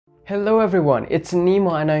Hello everyone, it's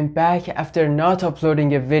Nima and I'm back after not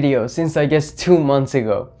uploading a video since I guess 2 months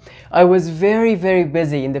ago. I was very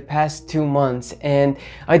busy in the past 2 months and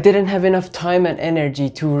I didn't have enough time and energy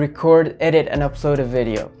to record, edit and upload a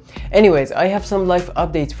video. Anyways, I have some life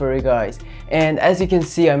updates for you guys, and as you can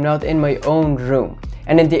see I'm not in my own room,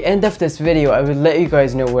 and in the end of this video I will let you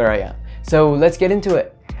guys know where I am. So let's get into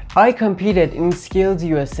it. I competed in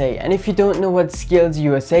SkillsUSA, and if you don't know what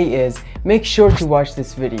SkillsUSA is, make sure to watch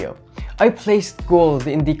this video. I placed gold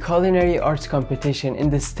in the Culinary Arts competition in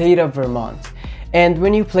the state of Vermont. And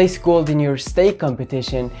when you place gold in your state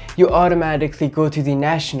competition, you automatically go to the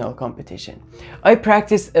national competition. I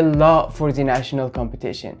practiced a lot for the national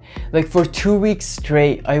competition. Like for 2 weeks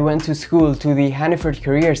straight, I went to school to the Hannaford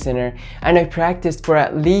Career Center and I practiced for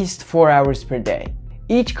at least 4 hours per day.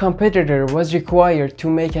 Each competitor was required to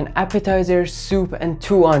make an appetizer, soup, and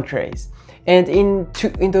 2 entrees. And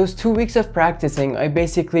in those 2 weeks of practicing, I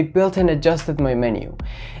basically built and adjusted my menu.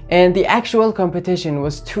 And the actual competition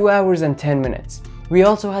was 2 hours and 10 minutes. We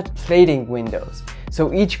also had plating windows.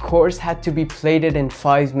 So each course had to be plated in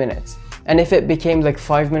 5 minutes. And if it became like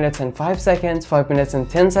 5 minutes and 5 seconds, 5 minutes and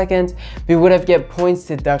 10 seconds, we would have get points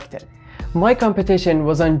deducted. My competition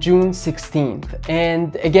was on June 16th,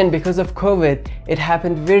 and again because of COVID, it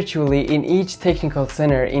happened virtually in each technical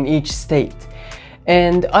center in each state.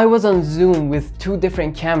 And I was on Zoom with 2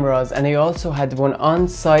 different cameras, and I also had one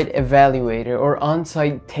on-site evaluator or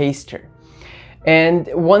on-site taster. And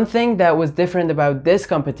one thing that was different about this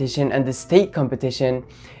competition and the state competition,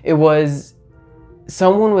 it was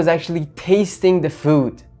someone was actually tasting the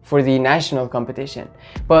food for the national competition.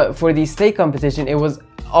 But for the state competition, it was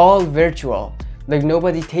all virtual. Like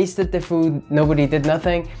nobody tasted the food, nobody did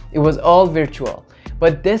nothing, it was all virtual.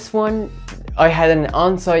 But this one, I had an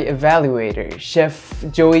on-site evaluator. Chef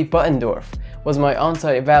Joey Buttendorf was my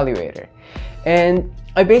on-site evaluator. And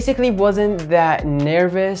I basically wasn't that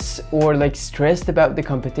nervous or like stressed about the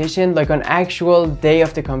competition. Like on actual day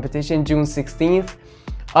of the competition, June 16th,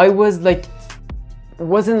 I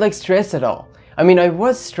wasn't like stressed at all. I mean, I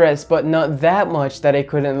was stressed, but not that much that I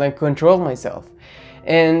couldn't like control myself.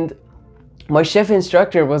 And my chef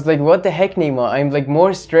instructor was like, what the heck, Nima, I'm like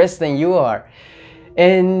more stressed than you are.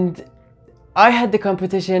 And I had the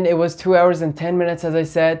competition. It was 2 hours and 10 minutes, as I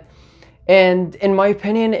said. And in my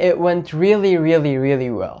opinion, it went really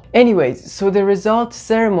well. Anyways, so the results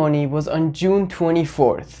ceremony was on June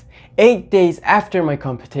 24th, 8 days after my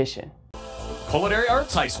competition. Culinary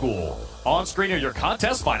Arts High School. On screen are your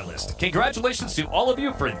contest finalists. Congratulations to all of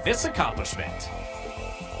you for this accomplishment.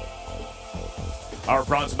 Our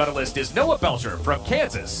bronze medalist is Noah Belcher from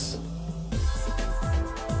Kansas.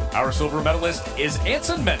 Our silver medalist is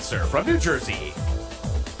Anson Metzer from New Jersey.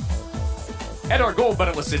 And our gold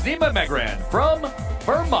medalist is Nima Megran from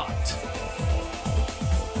Vermont.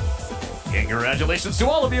 Congratulations to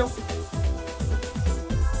all of you.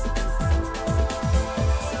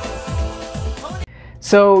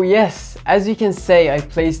 So yes, as you can say, I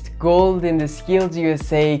placed gold in the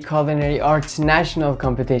SkillsUSA Culinary Arts National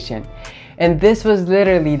Competition. And this was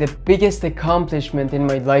literally the biggest accomplishment in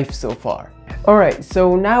my life so far. Alright,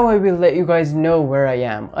 so now I will let you guys know where I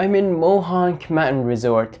am. I'm in Mohonk Mountain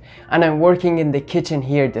Resort and I'm working in the kitchen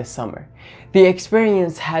here this summer. The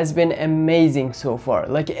experience has been amazing so far.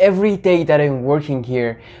 Like every day that I'm working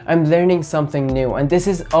here, I'm learning something new, and this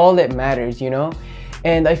is all that matters, you know?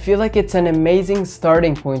 And I feel like it's an amazing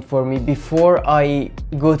starting point for me before I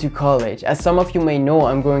go to college. As some of you may know,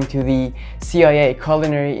 I'm going to the CIA,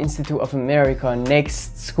 Culinary Institute of America,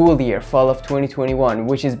 next school year, fall of 2021,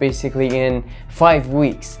 which is basically in 5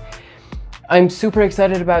 weeks. I'm super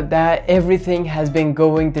excited about that. Everything has been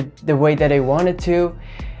going the way that I wanted to.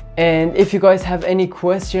 And if you guys have any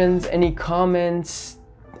questions, any comments,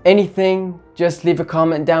 anything, just leave a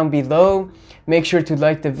comment down below. Make sure to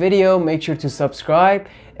like the video, make sure to subscribe,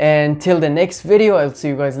 and till the next video, I'll see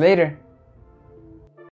you guys later.